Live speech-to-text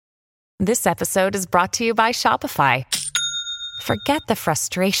This episode is brought to you by Shopify. Forget the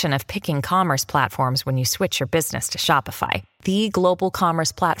frustration of picking commerce platforms when you switch your business to Shopify, the global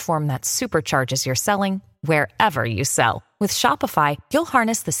commerce platform that supercharges your selling wherever you sell. With Shopify, you'll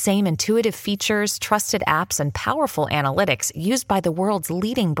harness the same intuitive features, trusted apps, and powerful analytics used by the world's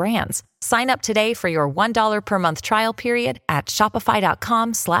leading brands. Sign up today for your $1 per month trial period at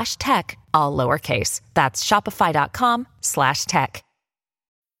shopify.com/tech, all lowercase. That's shopify.com/tech.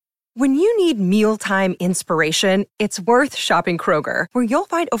 When you need mealtime inspiration, it's worth shopping Kroger, where you'll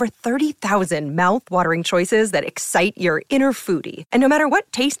find over 30,000 mouth-watering choices that excite your inner foodie. And no matter what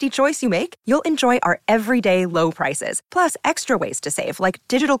tasty choice you make, you'll enjoy our everyday low prices, plus extra ways to save, like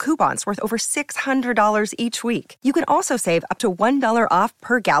digital coupons worth over $600 each week. You can also save up to $1 off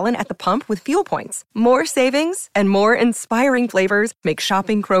per gallon at the pump with fuel points. More savings and more inspiring flavors make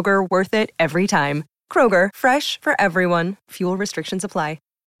shopping Kroger worth it every time. Kroger, fresh for everyone. Fuel restrictions apply.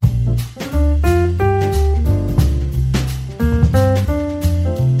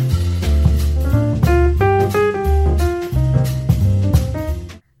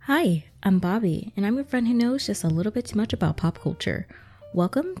 Hi, I'm Bobby, and I'm your friend who knows just a little bit too much about pop culture.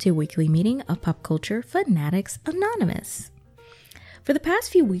 Welcome to a weekly meeting of Pop Culture Fanatics Anonymous. For the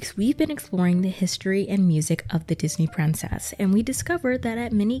past few weeks, we've been exploring the history and music of the Disney princess, and we discovered that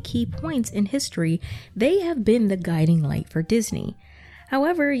at many key points in history, they have been the guiding light for Disney.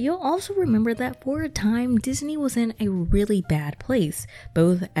 However, you'll also remember that for a time, Disney was in a really bad place,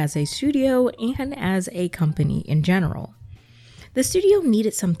 both as a studio and as a company in general. The studio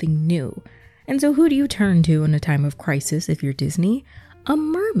needed something new, and so who do you turn to in a time of crisis if you're Disney? A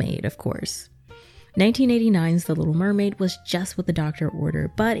mermaid, of course. 1989's The Little Mermaid was just what the doctor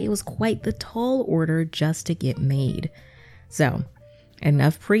ordered, but it was quite the tall order just to get made. So,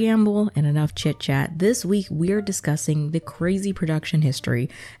 enough preamble and enough chit-chat. This week we're discussing the crazy production history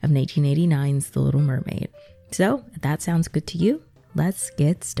of 1989's The Little Mermaid. So, if that sounds good to you, let's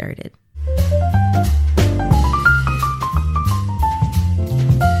get started.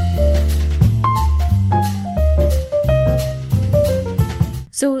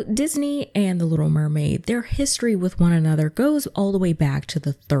 So Disney and The Little Mermaid, their history with one another goes all the way back to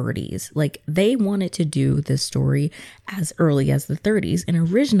the 30s. Like, they wanted to do this story as early as the 30s. And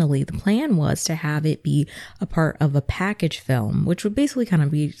originally the plan was to have it be a part of a package film, which would basically kind of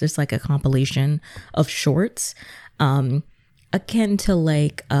be just like a compilation of shorts, akin to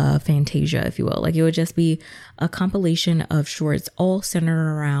like Fantasia, if you will. Like, it would just be a compilation of shorts all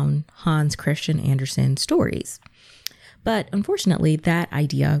centered around Hans Christian Andersen stories. But unfortunately, that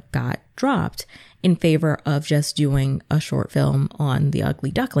idea got dropped in favor of just doing a short film on The Ugly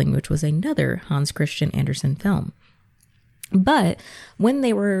Duckling, which was another Hans Christian Andersen film. But when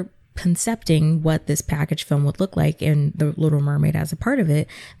they were concepting what this package film would look like and The Little Mermaid as a part of it,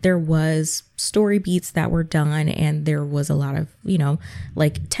 there was story beats that were done, and there was a lot of,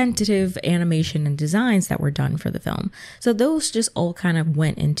 like tentative animation and designs that were done for the film. So those just all kind of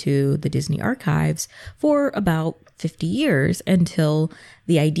went into the Disney archives for about 50 years until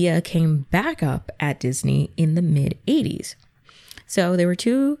the idea came back up at Disney in the mid 80s. So there were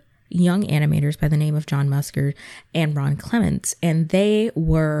two young animators by the name of John Musker and Ron Clements, and they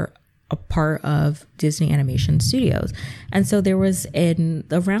were a part of Disney Animation Studios. And so there was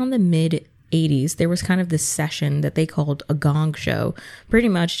around the mid 80s, there was kind of this session that they called a gong show, pretty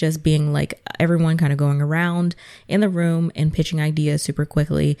much just being like everyone kind of going around in the room and pitching ideas super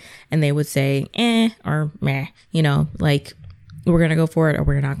quickly. And they would say, or meh, like, we're going to go for it or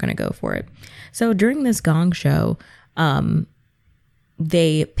we're not going to go for it. So during this gong show,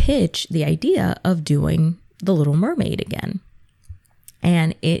 they pitched the idea of doing The Little Mermaid again.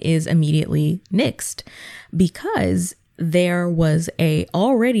 And it is immediately nixed because there was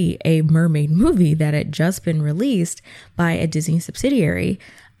already a mermaid movie that had just been released by a Disney subsidiary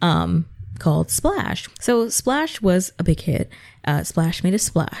called Splash. So Splash was a big hit. Splash made a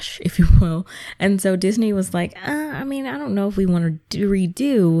splash, if you will. And so Disney was like, I don't know if we want to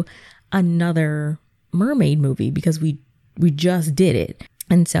redo another mermaid movie because we just did it.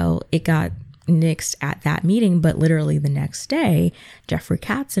 And so it got nixed at that meeting, but literally the next day, Jeffrey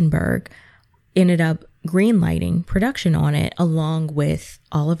Katzenberg ended up greenlighting production on it along with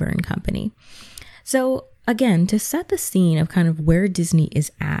Oliver and Company. So again, to set the scene of kind of where Disney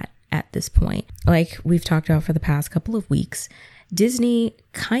is at this point, like we've talked about for the past couple of weeks, Disney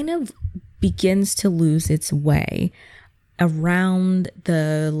kind of begins to lose its way around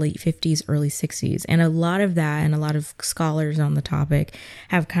the late 50s, early 60s. And a lot of that, and a lot of scholars on the topic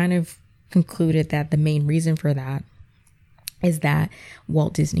have kind of concluded that the main reason for that is that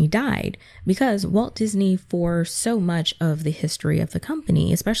Walt Disney died, because Walt Disney, for so much of the history of the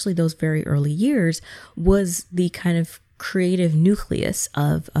company, especially those very early years, was the kind of creative nucleus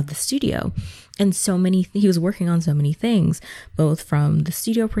of the studio. And he was working on so many things, both from the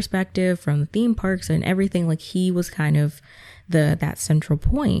studio perspective, from the theme parks and everything. Like, he was kind of that central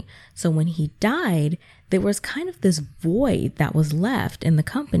point. So when he died, there was kind of this void that was left in the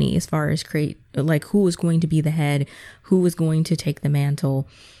company as far as who was going to be the head, who was going to take the mantle.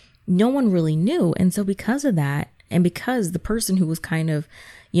 No one really knew. And so because of that, and because the person who was kind of,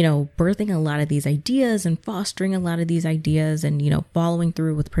 birthing a lot of these ideas and fostering a lot of these ideas and, following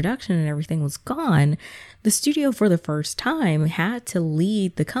through with production and everything was gone, the studio for the first time had to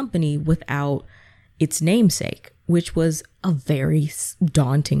lead the company without its namesake, which was a very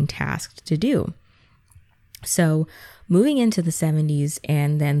daunting task to do. So moving into the 70s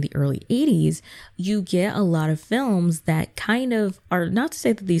and then the early 80s, you get a lot of films that kind of are, not to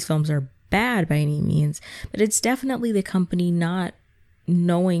say that these films are bad by any means, but it's definitely the company not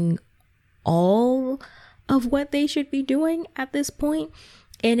knowing all of what they should be doing at this point.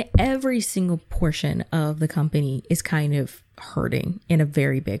 And every single portion of the company is kind of hurting in a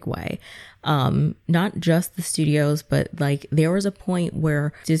very big way. Not just the studios, but like there was a point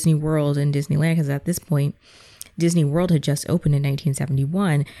where Disney World and Disneyland, because at this point, Disney World had just opened in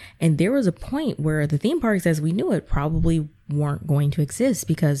 1971. And there was a point where the theme parks as we knew it probably weren't going to exist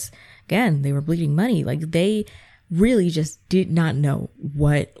because, again, they were bleeding money. Like they really just did not know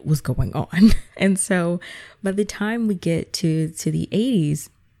what was going on. And so by the time we get to the 80s,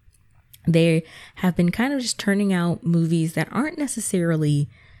 they have been kind of just turning out movies that aren't necessarily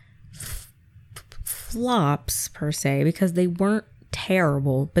flops per se, because they weren't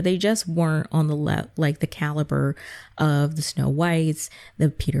terrible, but they just weren't on the caliber of the Snow Whites, the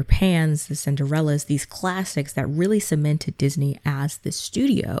Peter Pans, the Cinderellas, these classics that really cemented Disney as the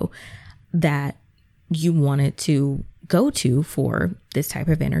studio that you wanted to go to for this type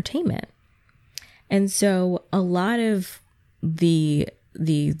of entertainment. And so a lot of the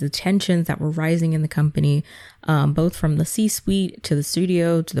tensions that were rising in the company, both from the C-suite to the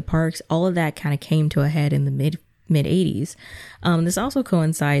studio to the parks, all of that kind of came to a head in the mid 80s. This also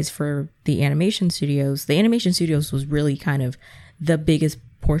coincides for the animation studios. The animation studios was really kind of the biggest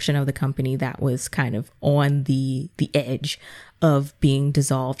portion of the company that was kind of on the edge of being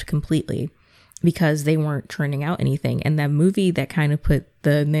dissolved completely, because they weren't churning out anything. And that movie that kind of put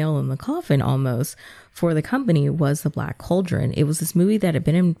the nail in the coffin almost for the company was The Black Cauldron. It was this movie that had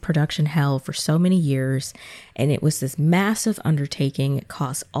been in production hell for so many years, and it was this massive undertaking. It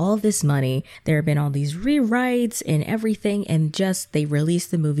cost all this money. There have been all these rewrites and everything, and just they released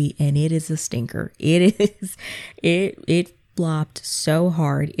the movie and it is a stinker. It flopped so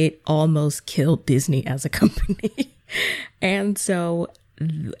hard it almost killed Disney as a company. And so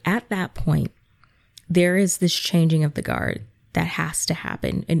at that point, there is this changing of the guard that has to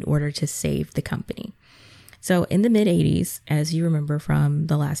happen in order to save the company. So in the mid 80s, as you remember from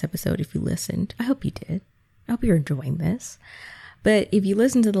the last episode, if you listened, I hope you did. I hope you're enjoying this. But if you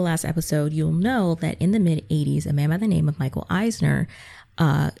listen to the last episode, you'll know that in the mid 80s, a man by the name of Michael Eisner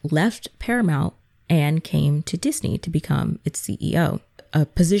left Paramount and came to Disney to become its CEO, a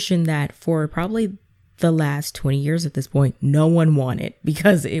position that for probably the last 20 years at this point, no one wanted,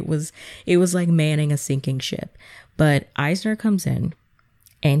 because it was like manning a sinking ship. But Eisner comes in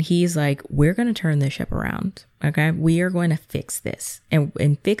and he's like, we're going to turn this ship around. Okay. We are going to fix this,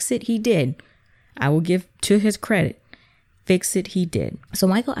 and fix it. He did. I will give to his credit. Fix it. He did. So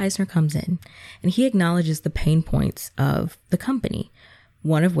Michael Eisner comes in and he acknowledges the pain points of the company.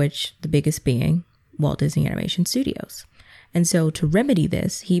 One of which, the biggest being Walt Disney Animation Studios. And so to remedy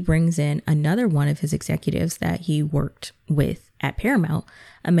this, he brings in another one of his executives that he worked with at Paramount,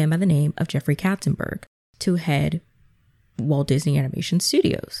 a man by the name of Jeffrey Katzenberg, to head Walt Disney Animation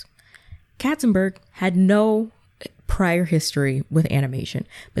Studios. Katzenberg had no prior history with animation,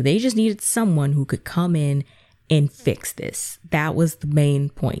 but they just needed someone who could come in and fix this. That was the main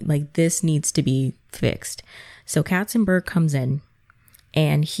point. Like, this needs to be fixed. So Katzenberg comes in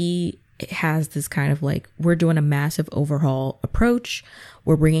and he has this kind of like, we're doing a massive overhaul approach.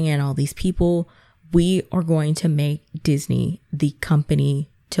 We're bringing in all these people. We are going to make Disney the company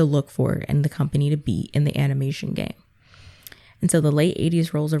to look for and the company to be in the animation game. And so the late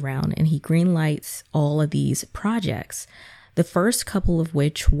 80s rolls around and he greenlights all of these projects. The first couple of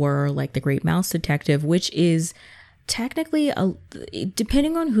which were like The Great Mouse Detective, which is technically,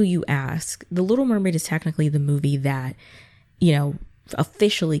 depending on who you ask, The Little Mermaid is technically the movie that,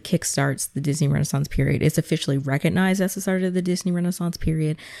 officially kickstarts the Disney Renaissance period. It's officially recognized as the start of the Disney Renaissance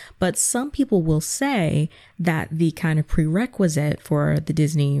period. But some people will say that the kind of prerequisite for the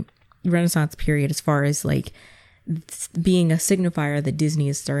Disney Renaissance period, as far as like being a signifier that Disney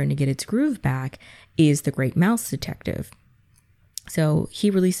is starting to get its groove back, is The Great Mouse Detective. So he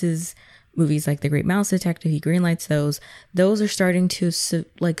releases movies like The Great Mouse Detective. He greenlights those. Those are starting to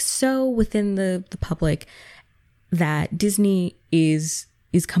sow within the public that Disney is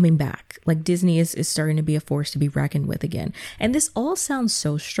coming back. Like Disney is starting to be a force to be reckoned with again. And this all sounds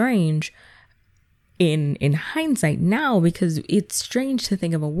so strange in hindsight now, because it's strange to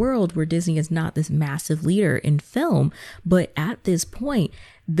think of a world where Disney is not this massive leader in film. But at this point,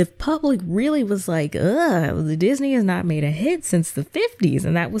 the public really was like, the Disney has not made a hit since the 50s.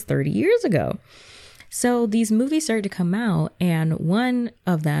 And that was 30 years ago. So these movies started to come out, and one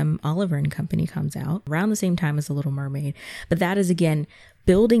of them, Oliver and Company, comes out around the same time as The Little Mermaid. But that is, again,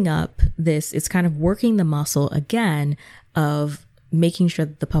 building up this, it's kind of working the muscle again of making sure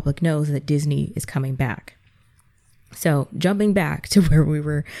that the public knows that Disney is coming back. So jumping back to where we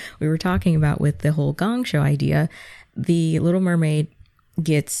were talking about with the whole Gong Show idea, The Little Mermaid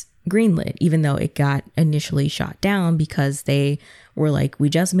gets greenlit, even though it got initially shot down because they were like, we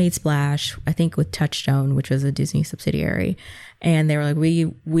just made Splash, I think with Touchstone, which was a Disney subsidiary. And they were like,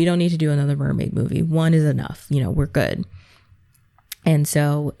 we don't need to do another mermaid movie. One is enough. We're good. And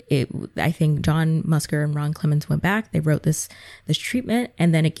so I think John Musker and Ron Clements went back. They wrote this treatment,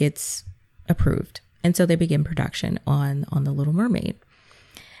 and then it gets approved. And so they begin production on The Little Mermaid.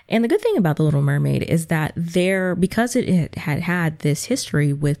 And the good thing about The Little Mermaid is that because it had this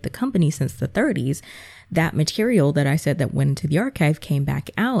history with the company since the 30s, that material that I said that went into the archive came back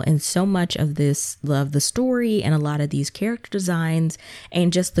out. And so much of the story and a lot of these character designs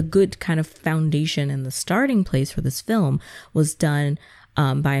and just the good kind of foundation and the starting place for this film was done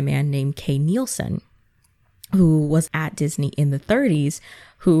by a man named Kay Nielsen, who was at Disney in the 30s,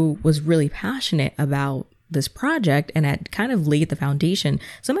 who was really passionate about this project and had kind of laid the foundation,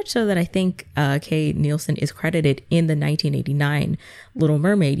 so much so that I think Kay Nielsen is credited in the 1989 Little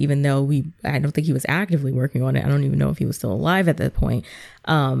Mermaid, even though I don't think he was actively working on it. I don't even know if he was still alive at that point.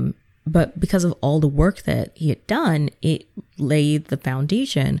 But because of all the work that he had done, it laid the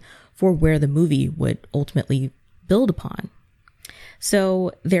foundation for where the movie would ultimately build upon.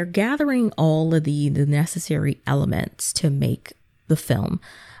 So they're gathering all of the necessary elements to make the film.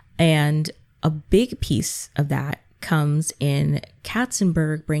 And a big piece of that comes in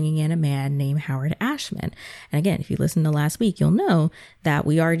Katzenberg bringing in a man named Howard Ashman. And again, if you listened to last week, you'll know that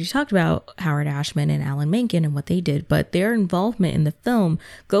we already talked about Howard Ashman and Alan Menken and what they did, but their involvement in the film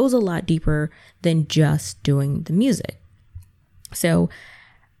goes a lot deeper than just doing the music. So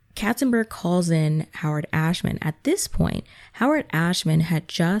Katzenberg calls in Howard Ashman. At this point, Howard Ashman had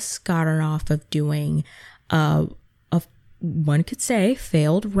just gotten off of doing one could say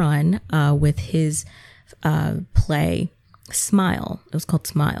failed run with his play Smile. It was called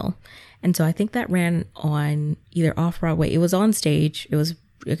Smile. And so I think that ran on either off-Broadway. It was on stage.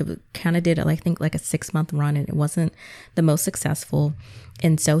 It kind of did, I think, like a 6-month run, and it wasn't the most successful.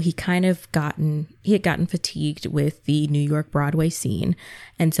 And so he had gotten fatigued with the New York Broadway scene.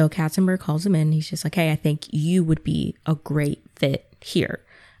 And so Katzenberg calls him in. He's just like, hey, I think you would be a great fit here.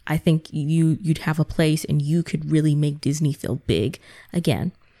 I think you'd have a place and you could really make Disney feel big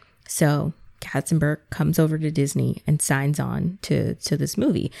again. So Katzenberg comes over to Disney and signs on to this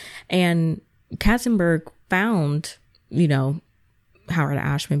movie. And Katzenberg found, Howard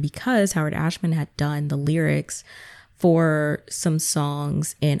Ashman because Howard Ashman had done the lyrics for some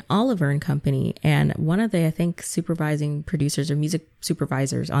songs in Oliver and Company. And one of the, I think, supervising producers or music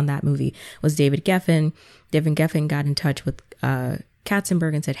supervisors on that movie was David Geffen. David Geffen got in touch with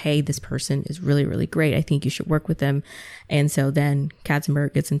Katzenberg and said, hey, this person is really, really great. I think you should work with them. And so then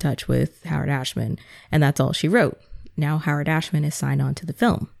Katzenberg gets in touch with Howard Ashman, and that's all she wrote. Now Howard Ashman is signed on to the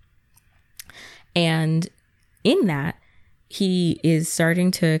film. And in that, he is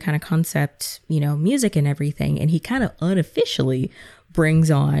starting to kind of concept, music and everything. And he kind of unofficially brings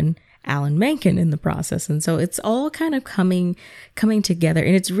on Alan Menken in the process. And so it's all kind of coming together.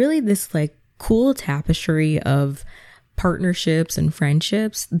 And it's really this like cool tapestry of partnerships and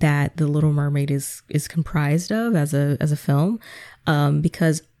friendships that The Little Mermaid is comprised of as a film,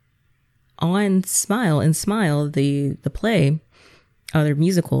 because on Smile, the play, other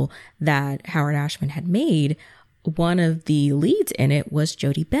musical that Howard Ashman had made, one of the leads in it was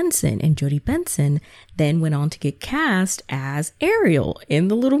Jodie Benson, and Jodie Benson then went on to get cast as Ariel in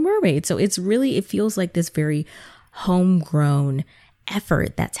The Little Mermaid. So it feels like this very homegrown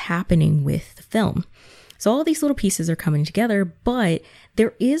effort that's happening with the film. So all these little pieces are coming together, but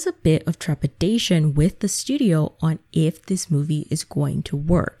there is a bit of trepidation with the studio on if this movie is going to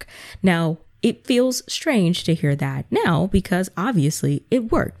work. Now, it feels strange to hear that now because obviously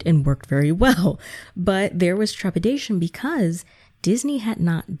it worked and worked very well, but there was trepidation because Disney had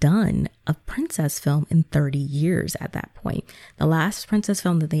not done a princess film in 30 years at that point. The last princess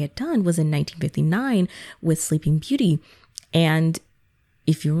film that they had done was in 1959 with Sleeping Beauty. And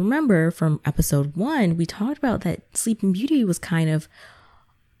if you remember from episode 1, we talked about that Sleeping Beauty was kind of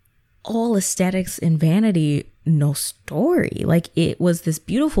all aesthetics and vanity, no story. Like, it was this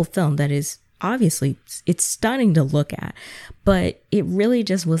beautiful film that is obviously, it's stunning to look at, but it really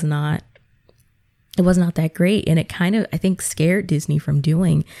just was not, it was not that great. And it kind of, I think, scared Disney from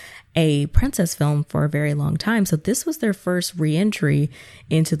doing a princess film for a very long time. So this was their first re-entry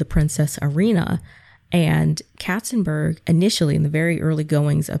into the princess arena. And Katzenberg, initially in the very early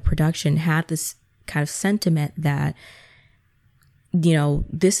goings of production, had this kind of sentiment that, you know,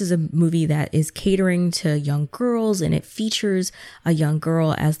 this is a movie that is catering to young girls and it features a young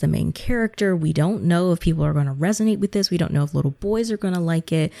girl as the main character. We don't know if people are going to resonate with this. We don't know if little boys are going to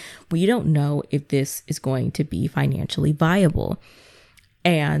like it. We don't know if this is going to be financially viable.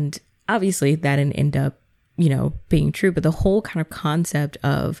 And obviously that didn't end up, you know, being true. But the whole kind of concept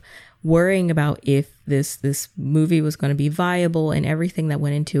of worrying about if this movie was going to be viable and everything that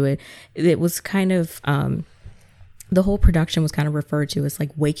went into it, it was kind of, the whole production was kind of referred to as like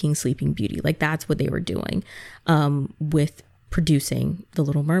waking Sleeping Beauty. Like, that's what they were doing with producing The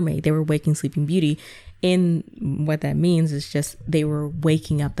Little Mermaid. They were waking Sleeping Beauty. And what that means is just they were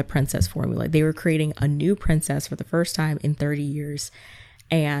waking up the princess formula. They were creating a new princess for the first time in 30 years.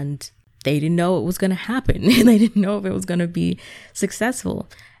 And they didn't know it was going to happen. They didn't know if it was going to be successful.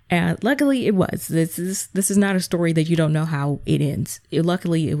 And luckily it was. This is not a story that you don't know how it ends.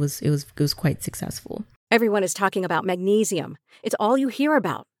 Luckily it was quite successful. Everyone is talking about magnesium. It's all you hear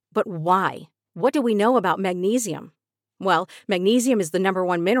about. But why? What do we know about magnesium? Well, magnesium is the number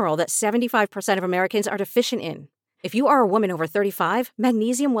one mineral that 75% of Americans are deficient in. If you are a woman over 35,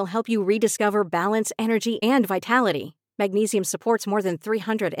 magnesium will help you rediscover balance, energy, and vitality. Magnesium supports more than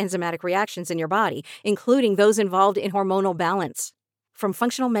 300 enzymatic reactions in your body, including those involved in hormonal balance. From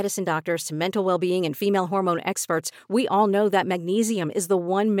functional medicine doctors to mental well-being and female hormone experts, we all know that magnesium is the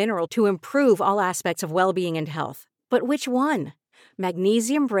one mineral to improve all aspects of well-being and health. But which one?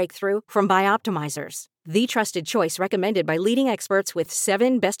 Magnesium Breakthrough from Bioptimizers, the trusted choice recommended by leading experts with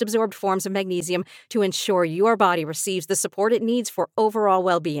 7 best-absorbed forms of magnesium to ensure your body receives the support it needs for overall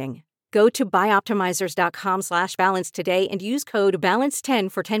well-being. Go to bioptimizers.com/balance today and use code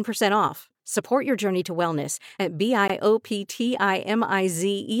BALANCE10 for 10% off. Support your journey to wellness at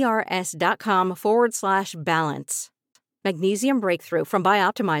bioptimizers.com/balance. Magnesium Breakthrough from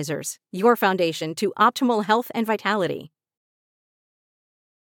Bioptimizers, your foundation to optimal health and vitality.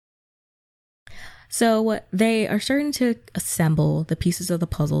 So they are starting to assemble the pieces of the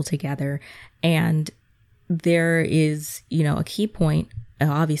puzzle together. And there is, you know, a key point,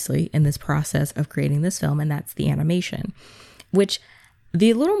 obviously, in this process of creating this film, and that's the animation, which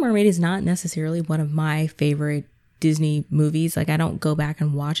The Little Mermaid is not necessarily one of my favorite Disney movies. Like, I don't go back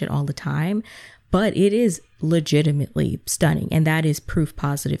and watch it all the time, but it is legitimately stunning. And that is proof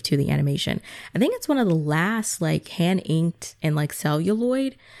positive to the animation. I think it's one of the last like hand inked and like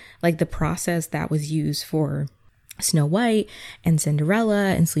celluloid, like the process that was used for Snow White and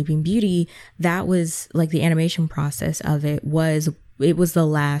Cinderella and Sleeping Beauty. That was like the animation process of it was the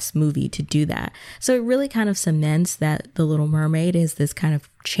last movie to do that. So it really kind of cements that The Little Mermaid is this kind of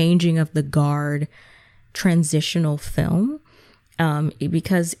changing of the guard transitional film,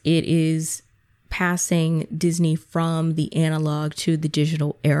 because it is passing Disney from the analog to the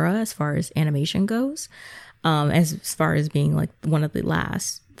digital era as far as animation goes, as far as being like one of the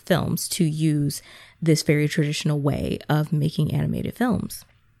last films to use this very traditional way of making animated films.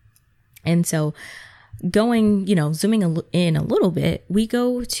 And so going, you know, zooming in a little bit, we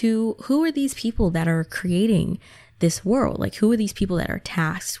go to who are these people that are creating this world? Like, who are these people that are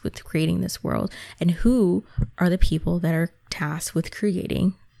tasked with creating this world? And who are the people that are tasked with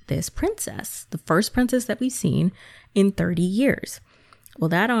creating this princess, the first princess that we've seen in 30 years? Well,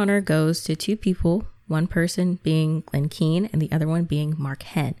 that honor goes to 2 people, one person being Glenn Keane and the other one being Mark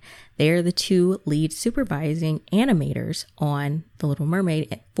Henn. They are the 2 lead supervising animators on The Little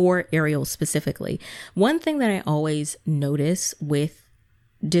Mermaid for Ariel specifically. One thing that I always notice with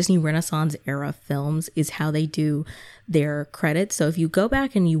Disney Renaissance era films is how they do their credits. So if you go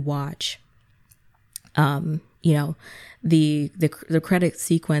back and you watch, you know, the credit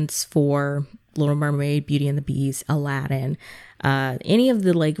sequence for Little Mermaid, Beauty and the Beast, Aladdin, any of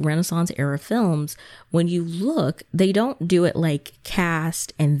the like Renaissance era films, when you look, they don't do it like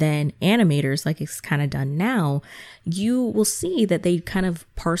cast and then animators like it's kind of done now. You will see that they kind of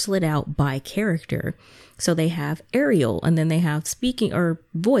parcel it out by character. So they have Ariel, and then they have speaking or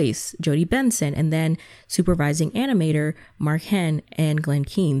voice, Jodie Benson, and then supervising animator, Mark Henn and Glenn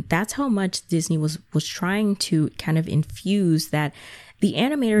Keane. That's how much Disney was trying to kind of infuse that the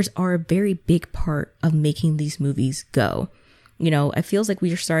animators are a very big part of making these movies go. You know, it feels like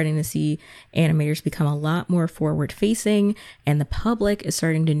we are starting to see animators become a lot more forward facing, and the public is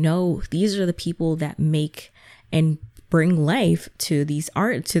starting to know these are the people that make and bring life to these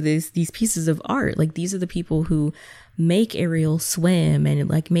these pieces of art. Like, these are the people who make Ariel swim and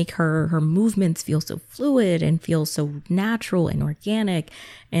like make her movements feel so fluid and feel so natural and organic.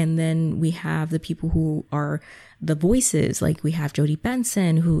 And then we have the people who are the voices. Like, we have Jodie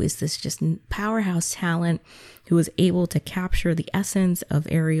Benson, who is this just powerhouse talent who is able to capture the essence of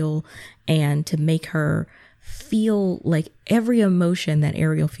Ariel and to make her feel like every emotion that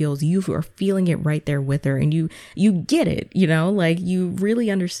Ariel feels, you are feeling it right there with her, and you get it, you know, like you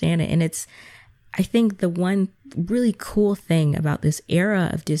really understand it. And it's, I think the one really cool thing about this era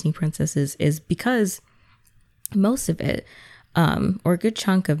of Disney princesses is because most of it, or a good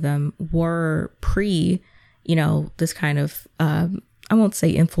chunk of them, were pre, you know, this kind of, I won't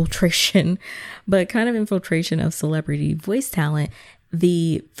say infiltration, but kind of infiltration of celebrity voice talent.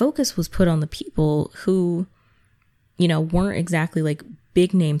 The focus was put on the people who, you know, weren't exactly like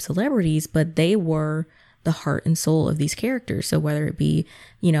big name celebrities, but they were the heart and soul of these characters. So whether it be,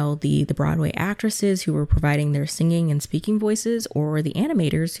 you know, the Broadway actresses who were providing their singing and speaking voices, or the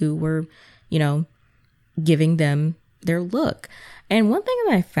animators who were, you know, giving them their look. And one thing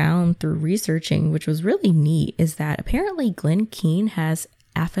that I found through researching, which was really neat, is that apparently Glenn Keane has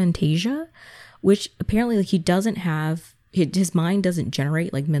aphantasia, which apparently like he doesn't have, his mind doesn't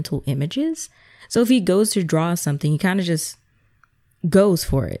generate like mental images. So if he goes to draw something, he kind of just goes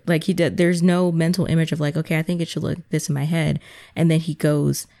for it. Like there's no mental image of like, okay, I think it should look this in my head. And then he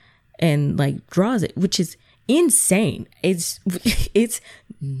goes and like draws it, which is insane. It's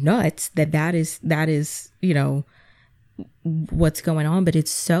nuts that is, you know, what's going on. But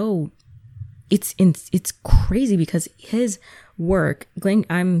it's crazy because his work, Glenn,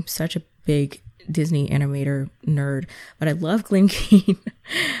 I'm such a big Disney animator nerd, but I love Glenn Keane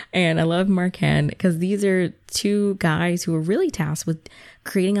and I love Mark Henn because these are two guys who are really tasked with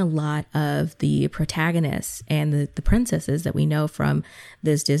creating a lot of the protagonists and the princesses that we know from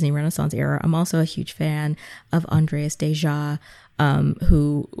this Disney Renaissance era. I'm also a huge fan of Andreas Deja,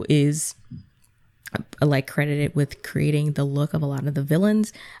 who is like credited with creating the look of a lot of the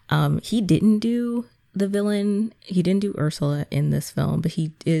villains. He didn't do the villain, he didn't do Ursula in this film, but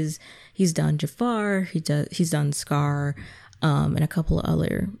he's done Jafar, he's done Scar, and a couple of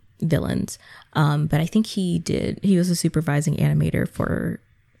other villains. But I think he was a supervising animator for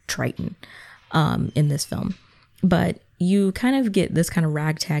Triton in this film. But you kind of get this kind of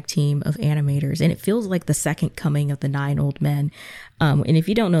ragtag team of animators, and it feels like the second coming of the Nine Old Men. And if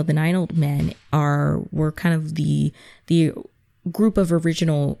you don't know, the Nine Old Men were kind of the group of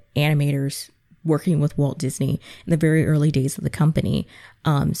original animators working with Walt Disney in the very early days of the company.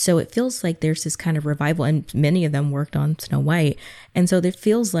 So it feels like there's this kind of revival, and many of them worked on Snow White. And so it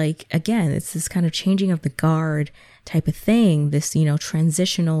feels like, again, it's this kind of changing of the guard type of thing, this, you know,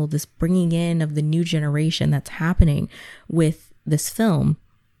 transitional, this bringing in of the new generation that's happening with this film.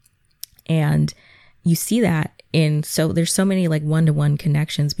 And you see that so there's so many like one-to-one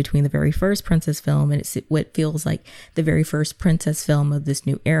connections between the very first princess film and it's what feels like the very first princess film of this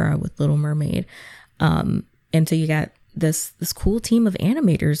new era with Little Mermaid. And so you got this cool team of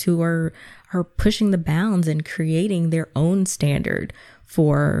animators who are pushing the bounds and creating their own standard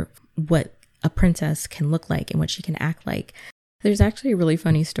for what a princess can look like and what she can act like. There's actually a really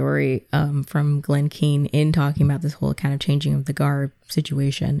funny story from Glenn Keane in talking about this whole kind of changing of the guard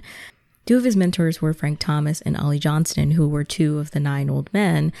situation. Two of his mentors were Frank Thomas and Ollie Johnston, who were two of the Nine Old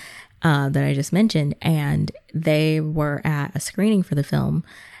Men that I just mentioned. And they were at a screening for the film.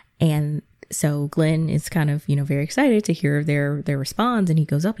 And so Glenn is kind of, you know, very excited to hear their response. And he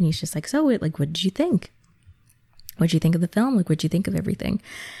goes up and he's just like, so what did you think? What did you think of the film? Like, what did you think of everything?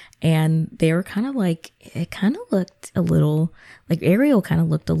 And they were kind of like, it kind of looked a little, like Ariel kind of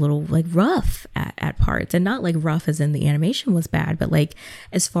looked a little like rough at parts, and not like rough as in the animation was bad, but like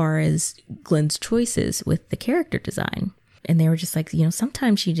as far as Glenn's choices with the character design. And they were just like, you know,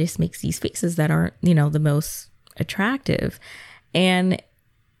 sometimes she just makes these faces that aren't, you know, the most attractive. And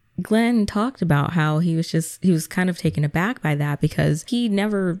Glenn talked about how he was kind of taken aback by that, because he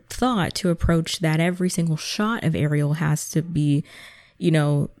never thought to approach that every single shot of Ariel has to be,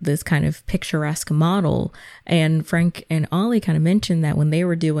 this kind of picturesque model. And Frank and Ollie kind of mentioned that when they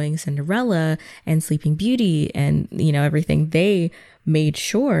were doing Cinderella and Sleeping Beauty and, everything, they made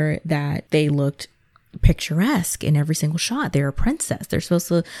sure that they looked picturesque in every single shot. They're a princess. They're supposed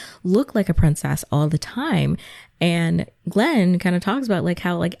to look like a princess all the time. And Glenn kind of talks about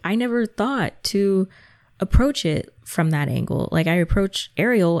how I never thought to approach it from that angle. I approach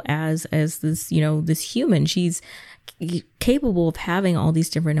Ariel as this, this human. She's capable of having all these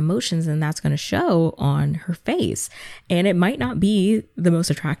different emotions, and that's going to show on her face. And it might not be the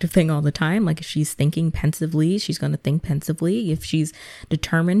most attractive thing all the time. If she's thinking pensively, she's going to think pensively. If she's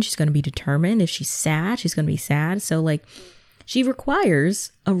determined, she's going to be determined. If she's sad, she's going to be sad. So she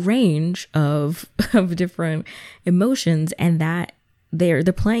requires a range of different emotions, and that they're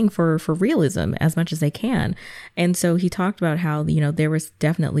playing for realism as much as they can. And so he talked about how, there was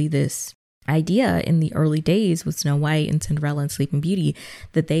definitely this idea in the early days with Snow White and Cinderella and Sleeping Beauty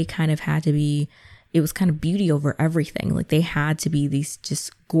that they kind of had to be, it was kind of beauty over everything. They had to be these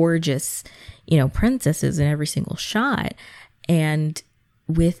just gorgeous, princesses in every single shot. And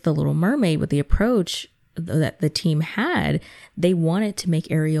with The Little Mermaid, with the approach that the team had, they wanted to make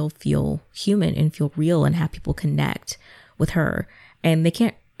Ariel feel human and feel real and have people connect with her. And they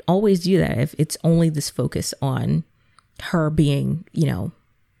can't always do that if it's only this focus on her being,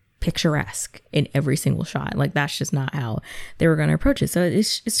 picturesque in every single shot. That's just not how they were going to approach it. So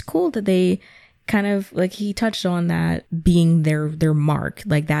it's cool that they kind of, he touched on that being their mark,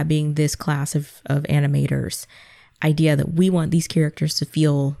 that being this class of animators idea that we want these characters to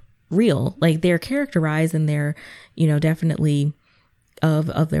feel real. They're characterized and they're, definitely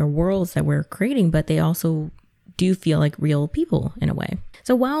of their worlds that we're creating, but they also do feel like real people in a way.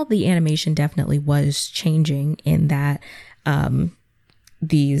 So while the animation definitely was changing in that,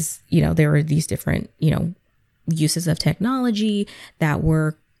 there were these different, uses of technology that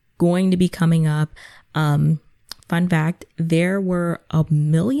were going to be coming up. Fun fact, there were 1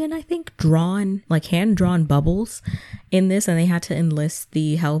 million, I think, hand-drawn bubbles in this, and they had to enlist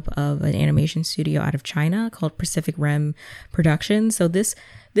the help of an animation studio out of China called Pacific Rim Productions. So this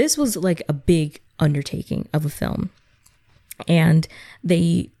was a big undertaking of a film. And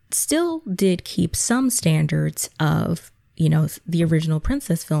they still did keep some standards of, the original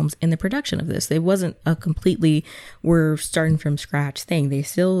princess films in the production of this. It wasn't a completely, we're starting from scratch thing. They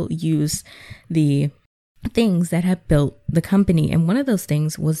still use the things that have built the company. And one of those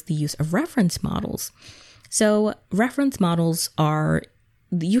things was the use of reference models. So reference models are,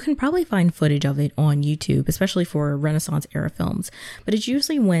 you can probably find footage of it on YouTube, especially for Renaissance era films. But it's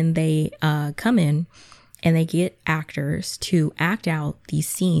usually when they come in and they get actors to act out these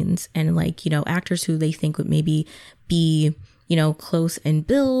scenes, and actors who they think would maybe be, close in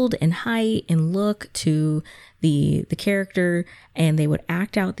build and height and look to the character, and they would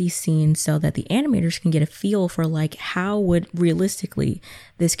act out these scenes so that the animators can get a feel for how would realistically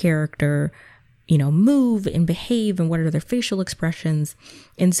this character, move and behave, and what are their facial expressions.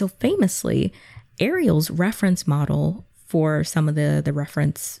 And so famously, Ariel's reference model for some of the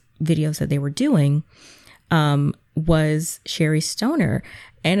reference videos that they were doing was Sherry Stoner.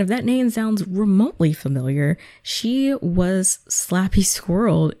 And if that name sounds remotely familiar, she was Slappy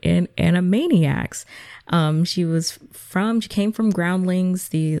Squirrel in Animaniacs. She came from Groundlings,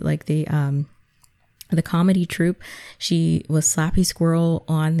 the comedy troupe. She was Slappy Squirrel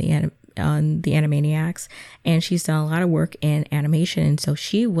on the Animaniacs, and she's done a lot of work in animation, and so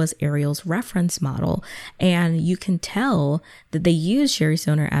she was Ariel's reference model. And you can tell that they use Sherry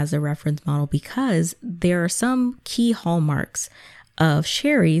Stoner as a reference model because there are some key hallmarks of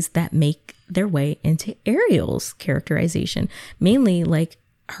Sherry's that make their way into Ariel's characterization, mainly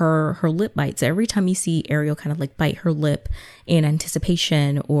her lip bites. Every time you see Ariel kind of bite her lip in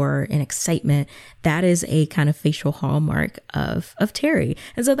anticipation or in excitement, that is a kind of facial hallmark of Terry.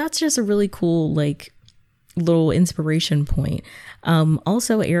 And so that's just a really cool little inspiration point.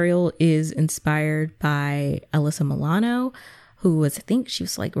 Also, Ariel is inspired by Alyssa Milano, who was, I think she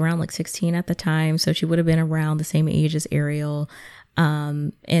was around 16 at the time, so she would have been around the same age as Ariel.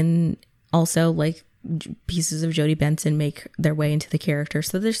 And also pieces of Jodie Benson make their way into the character.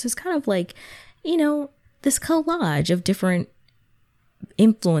 So there's this kind of this collage of different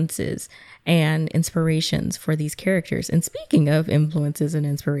influences and inspirations for these characters. And speaking of influences and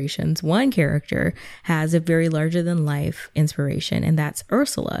inspirations, one character has a very larger than life inspiration, and that's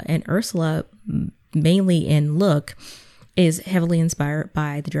Ursula. And Ursula, mainly in look, is heavily inspired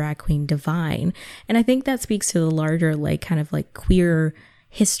by the drag queen Divine. And I think that speaks to the larger kind of queer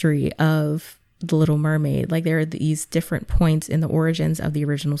history of The Little Mermaid. Like there are these different points in the origins of the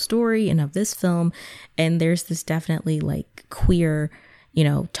original story and of this film, and there's this definitely like queer,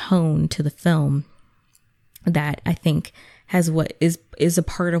 tone to the film that I think has what is a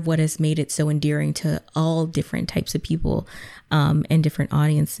part of what has made it so endearing to all different types of people and different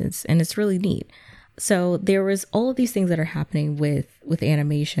audiences, and it's really neat. So there was all of these things that are happening with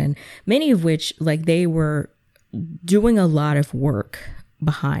animation, many of which like they were doing a lot of work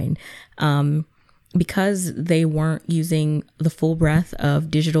behind because they weren't using the full breadth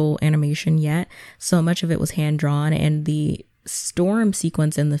of digital animation yet. So much of it was hand drawn, and the storm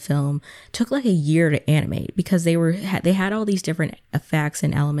sequence in the film took like a year to animate because they had all these different effects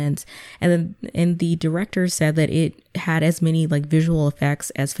and elements, and the director said that it had as many like visual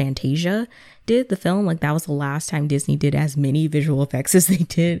effects as Fantasia did, the film. Like that was the last time Disney did as many visual effects as they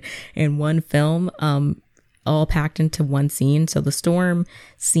did in one film, all packed into one scene. So the storm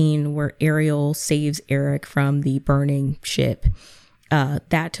scene where Ariel saves Eric from the burning ship,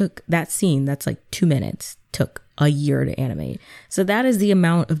 that scene that's like 2 minutes took a year to animate. So that is the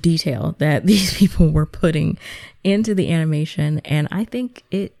amount of detail that these people were putting into the animation, and I think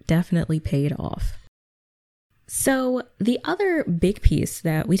it definitely paid off. So the other big piece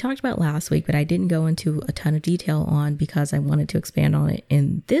that we talked about last week, but I didn't go into a ton of detail on because I wanted to expand on it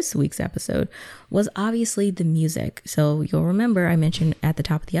in this week's episode, was obviously the music. So you'll remember I mentioned at the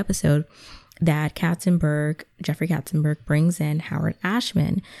top of the episode that Jeffrey Katzenberg brings in Howard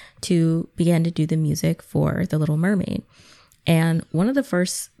Ashman to begin to do the music for The Little Mermaid. And one of the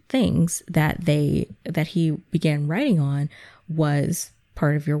first things that he began writing on was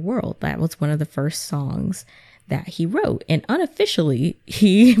Part of Your World. That was one of the first songs that he wrote. And unofficially,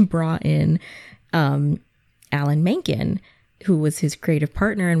 he brought in Alan Menken, who was his creative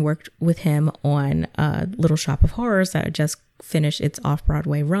partner, and worked with him on Little Shop of Horrors that just finished its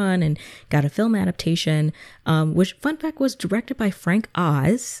off-Broadway run and got a film adaptation, which, fun fact, was directed by Frank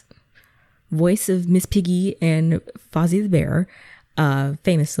Oz, voice of Miss Piggy and Fozzie the Bear,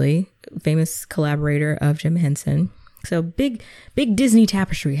 famous collaborator of Jim Henson. So big Disney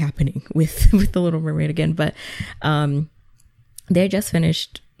tapestry happening with The Little Mermaid again. But they just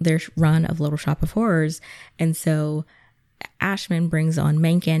finished their run of Little Shop of Horrors, and so Ashman brings on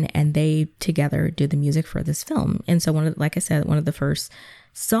Menken, and they together do the music for this film. And so one of the first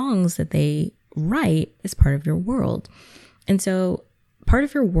songs that they write is Part of Your World. And so Part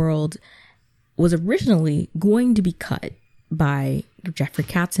of Your World was originally going to be cut by Jeffrey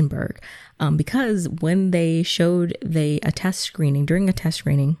Katzenberg because when they showed during a test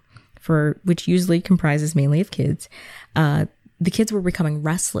screening for which usually comprises mainly of kids, the kids were becoming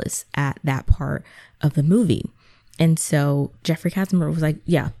restless at that part of the movie. And so Jeffrey Katzenberg was like,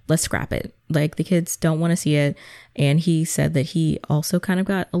 yeah, let's scrap it. Like the kids don't want to see it. And he said that he also kind of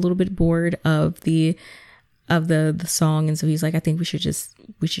got a little bit bored of the song. And so he's like, I think we should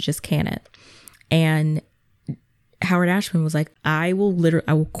just can it. And Howard Ashman was like, I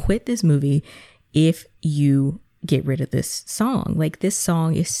will quit this movie if you get rid of this song. Like this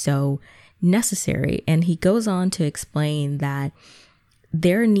song is so necessary. And he goes on to explain that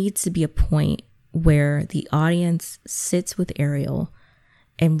there needs to be a point where the audience sits with Ariel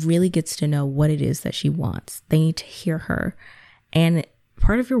and really gets to know what it is that she wants. They need to hear her. And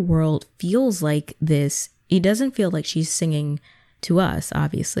Part of Your World feels like this. It doesn't feel like she's singing to us,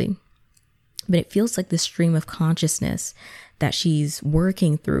 obviously, but it feels like this stream of consciousness that she's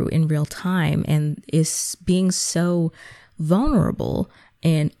working through in real time and is being so vulnerable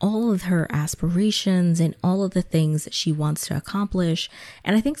in all of her aspirations and all of the things that she wants to accomplish.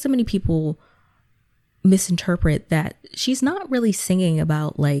 And I think so many people misinterpret that she's not really singing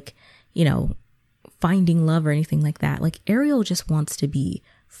about finding love or anything like that. Like Ariel just wants to be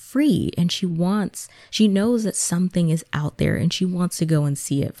free, and she knows that something is out there and she wants to go and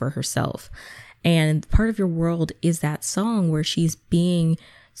see it for herself. And Part of Your World is that song where she's being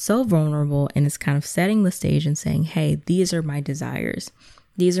so vulnerable and is kind of setting the stage and saying, hey, these are my desires.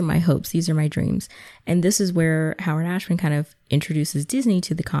 These are my hopes. These are my dreams. And this is where Howard Ashman kind of introduces Disney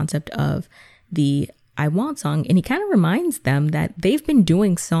to the concept of the I Want song. And he kind of reminds them that they've been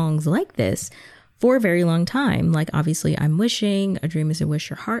doing songs like this for a very long time. Like obviously I'm Wishing, A Dream Is a Wish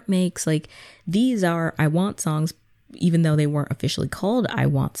Your Heart Makes. Like these are I Want songs, even though they weren't officially called I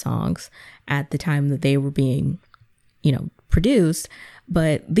Want songs at the time that they were being, produced.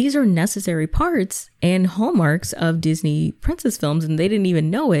 But these are necessary parts and hallmarks of Disney princess films, and they didn't even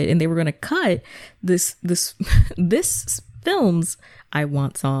know it. And they were going to cut this film's I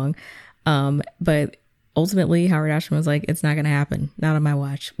Want song. But ultimately, Howard Ashman was like, it's not going to happen. Not on my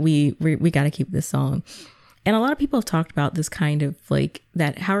watch. We got to keep this song. And a lot of people have talked about this kind of like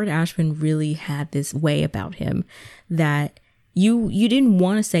that Howard Ashman really had this way about him that you didn't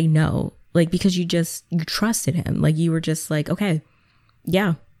want to say no, like, because you trusted him. Like, you were just like, okay,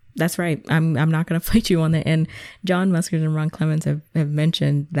 yeah, that's right. I'm not going to fight you on that. And John Musker and Ron Clements have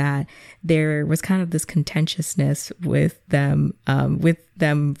mentioned that there was kind of this contentiousness with them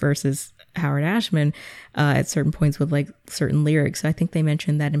versus Howard Ashman at certain points with like certain lyrics. So I think they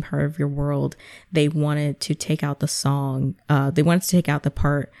mentioned that in Part of Your World, they wanted to take out the song. They wanted to take out the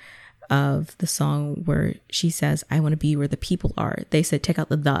part of the song where she says, I want to be where the people are. They said, take out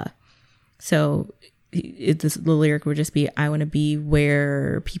the. So the lyric would just be, I want to be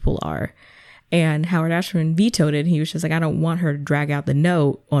where people are. And Howard Ashman vetoed it. He was just like, I don't want her to drag out the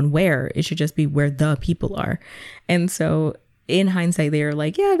note on where. It should just be where the people are. And so in hindsight, they were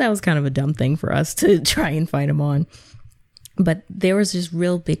like, yeah, that was kind of a dumb thing for us to try and fight him on. But there was just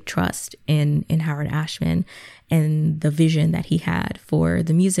real big trust in Howard Ashman and the vision that he had for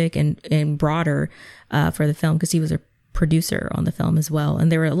the music and broader for the film, because he was a producer on the film as well.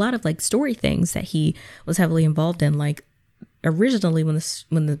 And there were a lot of like story things that he was heavily involved in. Like originally when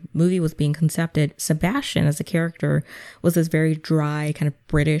the movie was being concepted, Sebastian as a character was this very dry kind of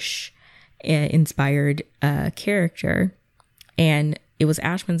British inspired character. And it was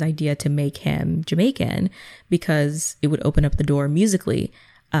Ashman's idea to make him Jamaican because it would open up the door musically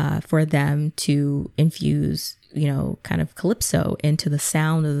for them to infuse, kind of calypso into the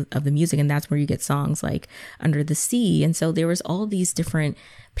sound of the music. And that's where you get songs like Under the Sea. And so there was all these different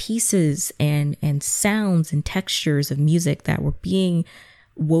pieces and sounds and textures of music that were being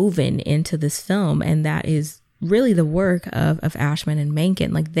woven into this film. And that is really the work of Ashman and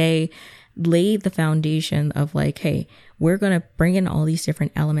Menken. Like, they laid the foundation of like, hey, we're going to bring in all these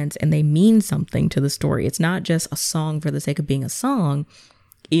different elements and they mean something to the story. It's not just a song for the sake of being a song.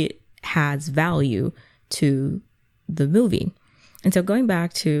 It has value to the movie. And so going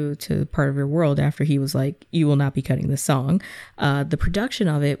back to Part of Your World, after he was like, you will not be cutting this song, the production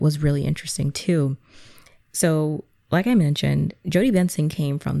of it was really interesting too. So like I mentioned, Jodie Benson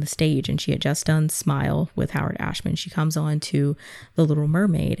came from the stage and she had just done Smile with Howard Ashman. She comes on to The Little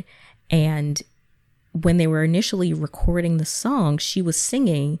Mermaid. And when they were initially recording the song, she was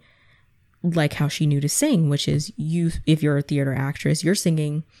singing like how she knew to sing, which is, if you're a theater actress, you're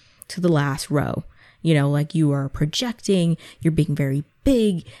singing to the last row, like you are projecting, you're being very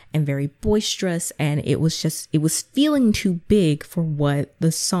big and very boisterous. And it was feeling too big for what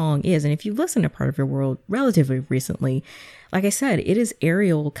the song is. And if you listen to Part of Your World relatively recently, like I said, it is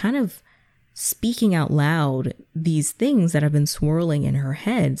Ariel kind of speaking out loud these things that have been swirling in her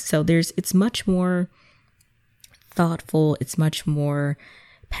head. So it's much more thoughtful, it's much more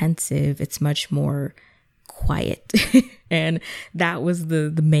pensive, it's much more quiet. And that was the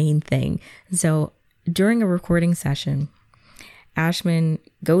main thing. So during a recording session, Ashman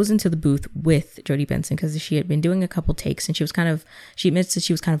goes into the booth with Jodie Benson because she had been doing a couple takes and she admits that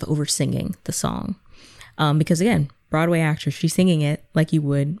she was kind of over singing the song. Because again, Broadway actress, she's singing it like you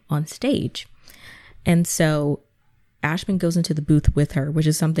would on stage. And so Ashman goes into the booth with her, which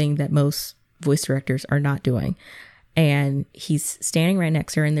is something that most voice directors are not doing. And he's standing right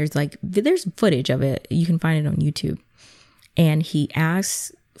next to her and there's footage of it. You can find it on YouTube. And he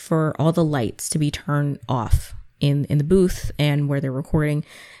asks for all the lights to be turned off in the booth and where they're recording.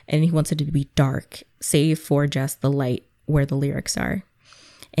 And he wants it to be dark, save for just the light where the lyrics are.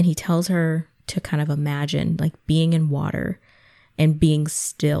 And he tells her to kind of imagine like being in water and being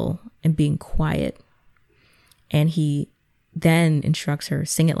still and being quiet. And he then instructs her,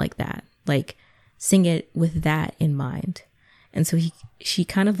 sing it like that, like sing it with that in mind. And so she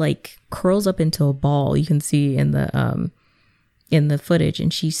kind of like curls up into a ball. You can see in the footage,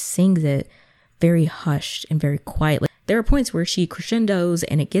 and she sings it very hushed and very quietly. There are points where she crescendos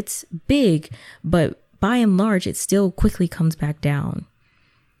and it gets big, but by and large, it still quickly comes back down.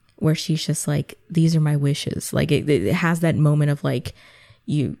 Where she's just like, these are my wishes. Like it has that moment of like,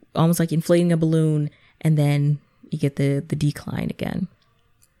 you almost like inflating a balloon and then you get the decline again.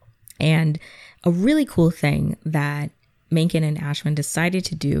 And a really cool thing that Menken and Ashman decided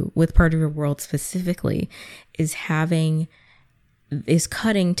to do with Part of Your World specifically is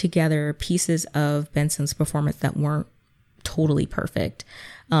cutting together pieces of Benson's performance that weren't totally perfect.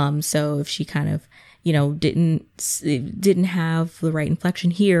 So if she kind of, didn't have the right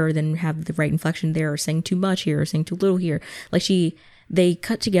inflection here, or didn't have the right inflection there, or sang too much here, or sang too little here. Like they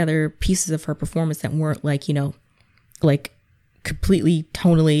cut together pieces of her performance that weren't like, like completely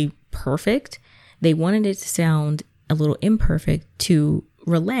tonally perfect. They wanted it to sound a little imperfect to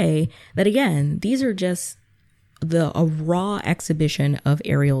relay that, again, these are just a raw exhibition of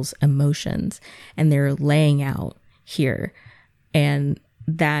Ariel's emotions, and they're laying out here. And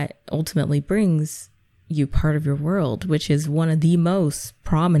that ultimately brings you part of your world, which is one of the most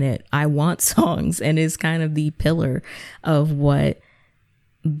prominent I Want songs, and is kind of the pillar of what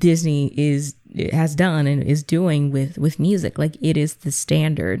Disney has done and is doing with music. Like, it is the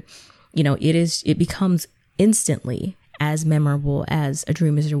standard. You know, it becomes instantly as memorable as A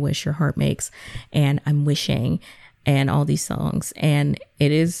Dream Is Your Wish, Your Heart Makes, and I'm Wishing, and all these songs. And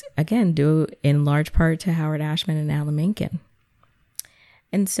it is, again, due in large part to Howard Ashman and Alan Menken.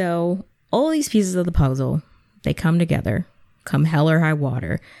 And so all these pieces of the puzzle, they come together, come hell or high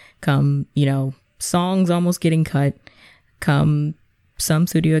water, come, you know, songs almost getting cut, come some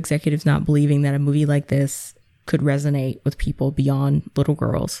studio executives not believing that a movie like this could resonate with people beyond little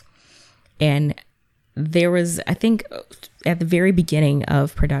girls. And there was, I think, at the very beginning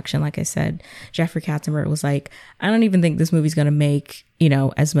of production, like I said, Jeffrey Katzenberg was like, I don't even think this movie's going to make, you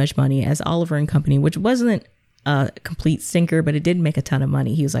know, as much money as Oliver and Company, which wasn't a complete stinker, but it did make a ton of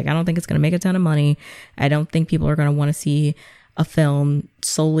money. He was like, I don't think it's going to make a ton of money. I don't think people are going to want to see a film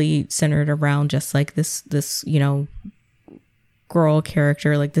solely centered around just like this, you know, girl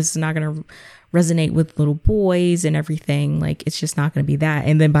character. Like, this is not going to resonate with little boys and everything. Like, it's just not going to be that.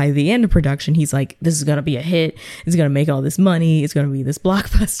 And then by the end of production, he's like, this is going to be a hit. It's going to make all this money. It's going to be this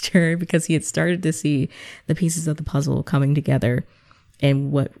blockbuster, because he had started to see the pieces of the puzzle coming together.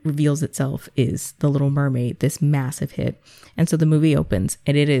 And what reveals itself is The Little Mermaid, this massive hit. And so the movie opens,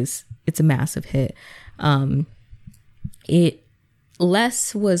 and it's a massive hit. It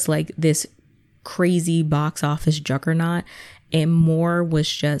less was like this crazy box office juggernaut, and more was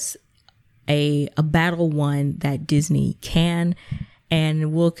just a battle one that Disney can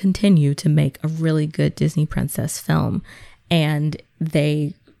and will continue to make a really good Disney princess film. And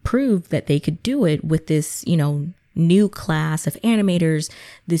they proved that they could do it with this, you know, new class of animators,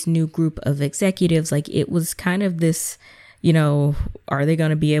 this new group of executives. Like, it was kind of this, you know, are they going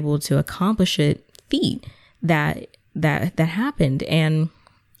to be able to accomplish it feat that happened, and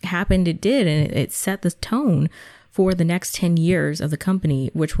happened it did. And it set the tone for the next 10 years of the company,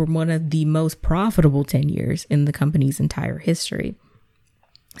 which were one of the most profitable 10 years in the company's entire history.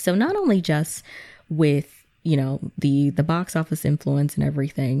 So not only just with, you know, the box office influence and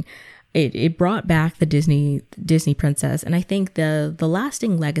everything, it brought back the Disney princess. And I think the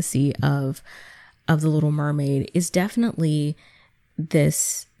lasting legacy of The Little Mermaid is definitely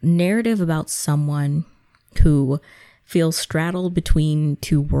this narrative about someone who feels straddled between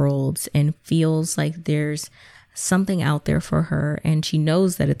two worlds and feels like there's something out there for her, and she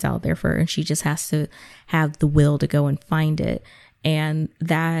knows that it's out there for her, and she just has to have the will to go and find it. And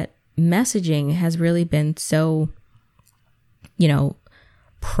that messaging has really been so, you know,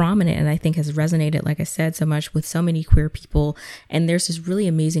 prominent, and I think has resonated, like I said, so much with so many queer people. And there's this really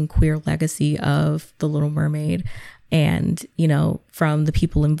amazing queer legacy of The Little Mermaid. And, you know, from the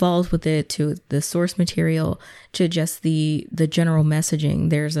people involved with it to the source material to just the general messaging,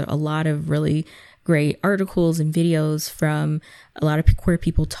 there's a lot of really great articles and videos from a lot of queer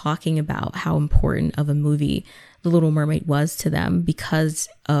people talking about how important of a movie The Little Mermaid was to them because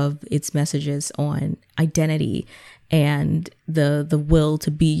of its messages on identity and the will to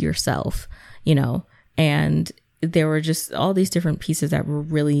be yourself, you know. And there were just all these different pieces that were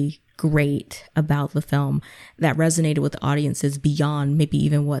really great about the film that resonated with audiences beyond maybe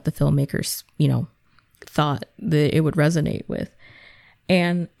even what the filmmakers, you know, thought that it would resonate with.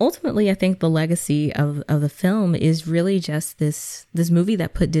 And ultimately, I think the legacy of the film is really just this movie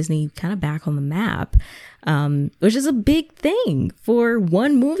that put Disney kind of back on the map, which is a big thing for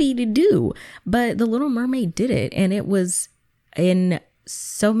one movie to do. But The Little Mermaid did it, and it was in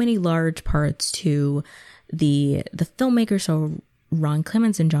so many large parts to the filmmakers. So Ron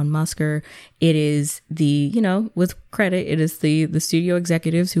Clements and John Musker. It is the, you know, with credit, it is the studio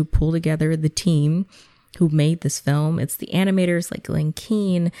executives who pull together the team who made this film. It's the animators like Glenn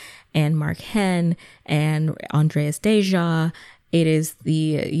Keane and Mark Henn and Andreas Deja. It is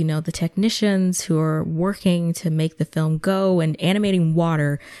the, you know, the technicians who are working to make the film go. And animating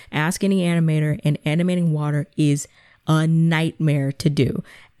water, ask any animator, and animating water is a nightmare to do.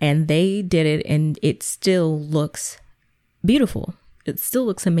 And they did it, and it still looks beautiful. It still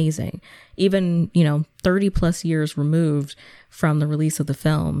looks amazing. Even, you know, 30 plus years removed from the release of the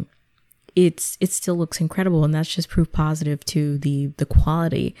film, it still looks incredible. And that's just proof positive to the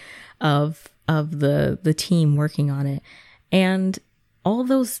quality of the team working on it. And all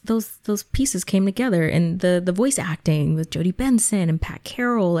those pieces came together, and the voice acting with Jodie Benson and Pat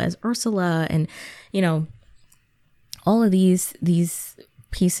Carroll as Ursula, and, you know, all of these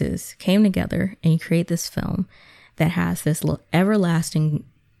pieces came together and you create this film that has this everlasting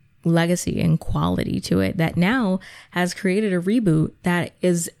legacy and quality to it that now has created a reboot that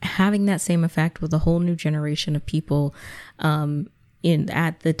is having that same effect with a whole new generation of people.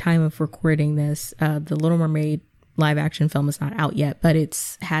 At the time of recording this, the Little Mermaid live action film is not out yet, but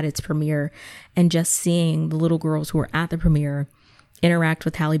it's had its premiere, and just seeing the little girls who were at the premiere interact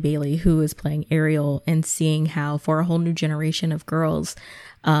with Halle Bailey, who is playing Ariel, and seeing how for a whole new generation of girls,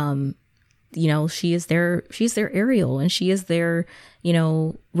 she's their Ariel, and she is their,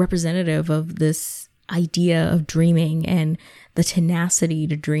 representative of this idea of dreaming and the tenacity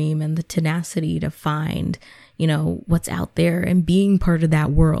to dream and the tenacity to find, what's out there and being part of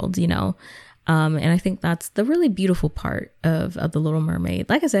that world, and I think that's the really beautiful part of The Little Mermaid.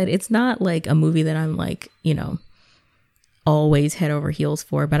 Like I said, it's not like a movie that I'm like, always head over heels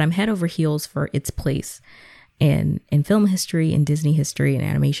for, but I'm head over heels for its place in film history, in Disney history, and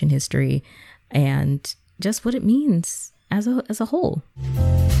animation history, and just what it means as a whole.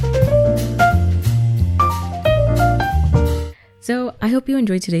 So I hope you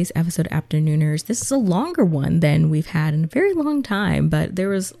enjoyed today's episode, Afternooners. This is a longer one than we've had in a very long time, but there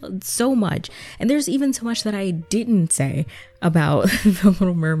was so much. And there's even so much that I didn't say about The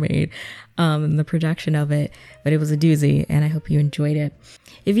Little Mermaid and the production of it, but it was a doozy, and I hope you enjoyed it.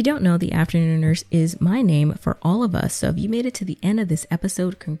 If you don't know, The Afternooners is my name for all of us. So if you made it to the end of this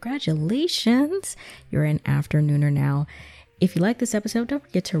episode, congratulations. You're an Afternooner now. If you like this episode, don't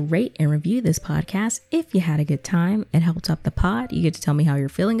forget to rate and review this podcast. If you had a good time, it helps up the pod. You get to tell me how you're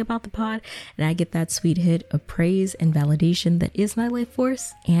feeling about the pod, and I get that sweet hit of praise and validation that is my life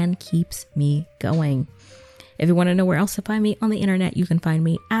force and keeps me going. If you want to know where else to find me on the internet, you can find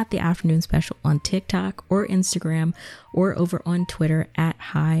me at The Afternoon Special on TikTok or Instagram, or over on Twitter at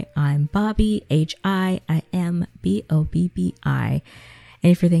Hi, I'm Bobby, HIIMBOBBI. And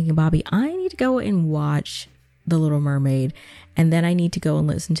if you're thinking, Bobby, I need to go and watch The Little Mermaid, and then I need to go and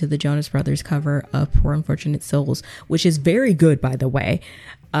listen to the Jonas Brothers cover of Poor Unfortunate Souls, which is very good, by the way.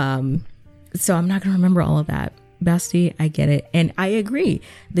 So I'm not going to remember all of that. Bestie, I get it. And I agree.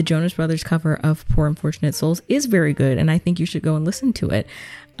 The Jonas Brothers cover of Poor Unfortunate Souls is very good, and I think you should go and listen to it.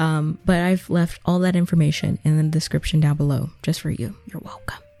 But I've left all that information in the description down below just for you. You're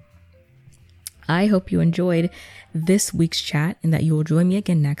welcome. I hope you enjoyed this week's chat and that you will join me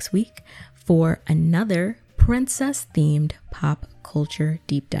again next week for another princess-themed pop culture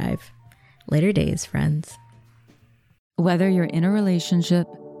deep dive. Later days, friends. Whether you're in a relationship,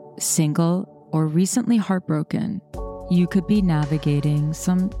 single, or recently heartbroken, you could be navigating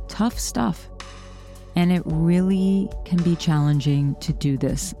some tough stuff. And it really can be challenging to do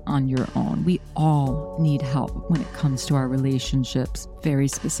this on your own. We all need help when it comes to our relationships, very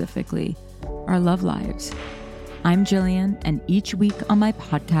specifically, our love lives. I'm Jillian, and each week on my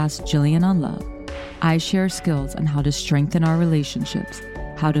podcast, Jillian on Love, I share skills on how to strengthen our relationships,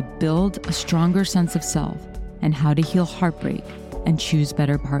 how to build a stronger sense of self, and how to heal heartbreak and choose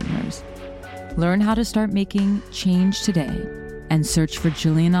better partners. Learn how to start making change today and search for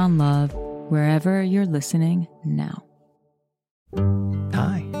Jillian on Love wherever you're listening now.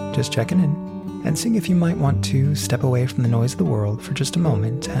 Hi, just checking in and seeing if you might want to step away from the noise of the world for just a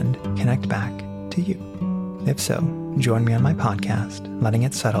moment and connect back to you. If so, join me on my podcast, Letting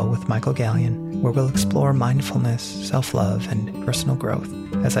It Settle with Michael Gallion, where we'll explore mindfulness, self-love, and personal growth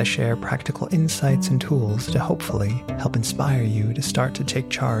as I share practical insights and tools to hopefully help inspire you to start to take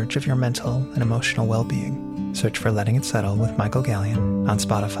charge of your mental and emotional well-being. Search for Letting It Settle with Michael Gallion on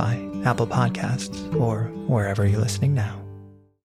Spotify, Apple Podcasts, or wherever you're listening now.